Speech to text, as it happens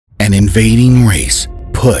An invading race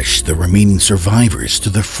pushed the remaining survivors to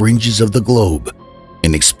the fringes of the globe.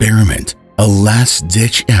 An experiment, a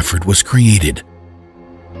last-ditch effort was created.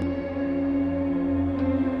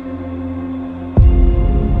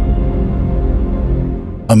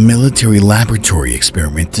 A military laboratory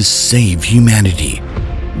experiment to save humanity.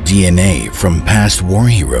 DNA from past war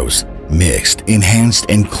heroes mixed, enhanced,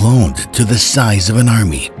 and cloned to the size of an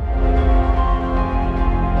army.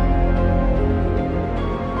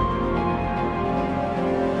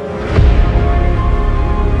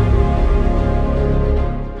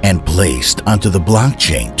 And placed onto the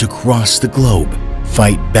blockchain to cross the globe,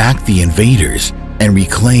 fight back the invaders, and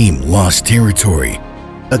reclaim lost territory.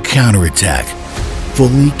 A counterattack.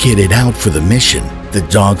 Fully kitted out for the mission, the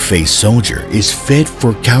DogfaceSoldier is fit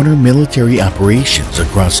for counter-military operations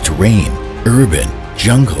across terrain, urban,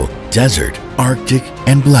 jungle, desert, Arctic,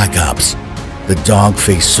 and Black Ops. The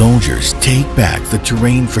DogfaceSoldiers take back the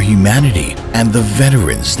terrain for humanity and the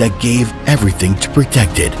veterans that gave everything to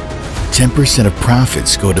protect it. 10% of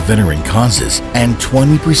profits go to veteran causes and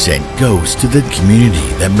 20% goes to the community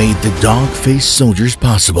that made the DogfaceSoldiers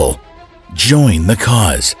possible. Join the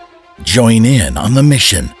cause. Join in on the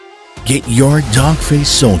mission. Get your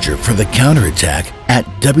DogfaceSoldier for the counterattack at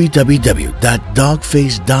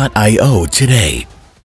www.dogface.io today.